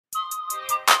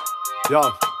Yo,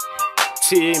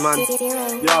 TE man,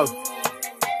 yo.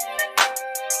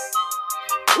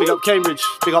 Big up Cambridge,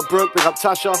 big up Brooke, big up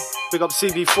Tasha, big up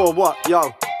CV4, what,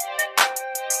 yo.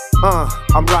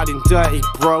 I'm riding dirty,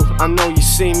 bro, I know you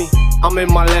see me. I'm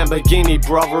in my Lamborghini,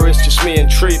 brother, it's just me and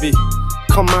Treevy.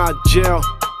 Come out of jail,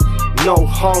 no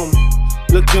home.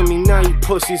 Look at me now, you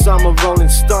pussies, I'm a rolling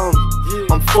stone.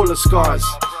 I'm full of scars,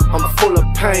 I'm full of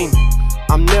pain.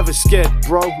 I'm never scared,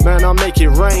 bro, man, I make it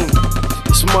rain.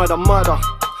 It's murder, murder.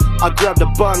 I grab the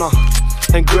burner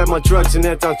and grab my drugs and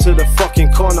head down to the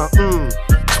fucking corner.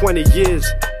 20 years,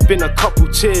 been a couple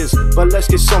tears, but let's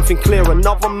get something clear.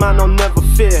 Another man I'll never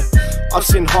fear. I've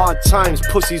seen hard times,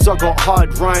 pussies, I got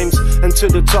hard rhymes, and to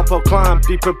the top I'll climb.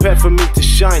 Be prepared for me to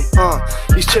shine.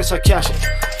 These checks I cash it.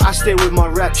 I stay with my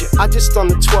ratchet. I just done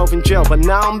the 12 in jail, but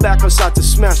now I'm back outside to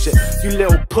smash it. You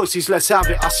little pussies, let's have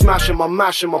it. I smash 'em, I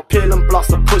mash 'em, I peel and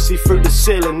blast a pussy through the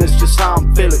ceiling. That's just how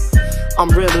I'm feeling. I'm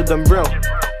realer than real.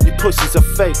 You pussies are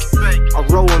fake. I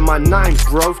roll with my 9,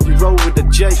 bro. You roll with the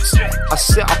Jakes. I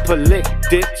set up a lick,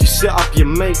 dick. You set up your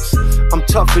mates. I'm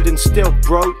tougher than steel,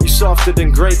 bro. You softer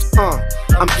than grapes.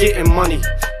 I'm getting money,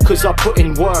 cause I put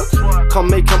in work. Can't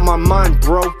make up my mind,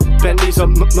 bro. Bentleys are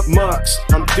mercs.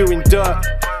 I'm doing dirt.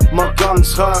 My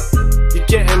guns hurt. You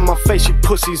get in my face, you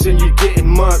pussies, and you getting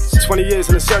murked. 20 years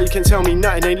in the cell, you can tell me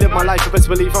nothing. Ain't live my life, you better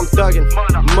believe I'm thugging.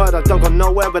 Murder, don't go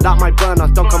nowhere without my burner.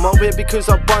 Don't come over here because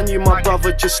I bun you, my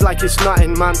brother, just like it's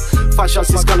nothing, man. 5 shots,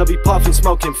 it's gonna be puffing,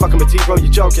 smoking. Fucking with T, bro, you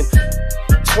joking.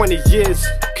 20 years,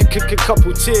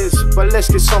 couple tears, but let's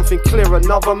get something clear.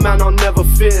 Another man I'll never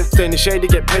fear. Stay in the shade to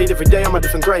get paid every day. I'm a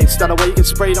different grade. Start away, you get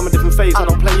sprayed. I'm a different phase. I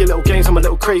don't play your little games. I'm a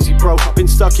little crazy, bro. I've been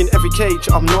stuck in every cage.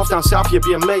 Up north, down south, you'd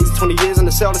be amazed. 20 years in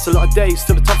the cell, that's a lot of days.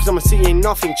 To the toughest I'ma see, ain't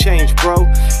nothing changed, bro.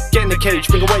 Get in the cage,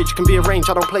 bring a wage, can be arranged.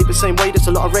 I don't play the same way. That's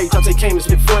a lot of rage. I take aim and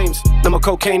spit flames. No more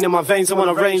cocaine in my veins. I want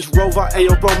a range rover.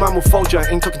 Ayo, bro, man will fold ya.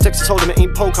 Ain't talking Texas Hold'em, it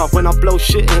ain't poker. When I blow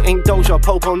shit, it ain't Doja.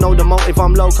 Popo, know the motive.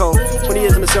 I'm loco. 20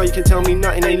 years in the cell, you can tell me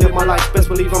nothing. Ain't live my life. Best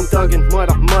believe I'm thugging.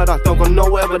 Murder, murder. Don't go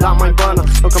nowhere without my burner.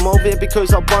 Don't come over here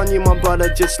because I bun you, my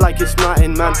brother, just like it's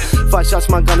nothing, man. 5 shots,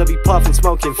 man, gonna be puffing,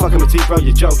 smoking. Fucking with T, bro,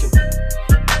 you're joking.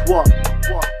 What?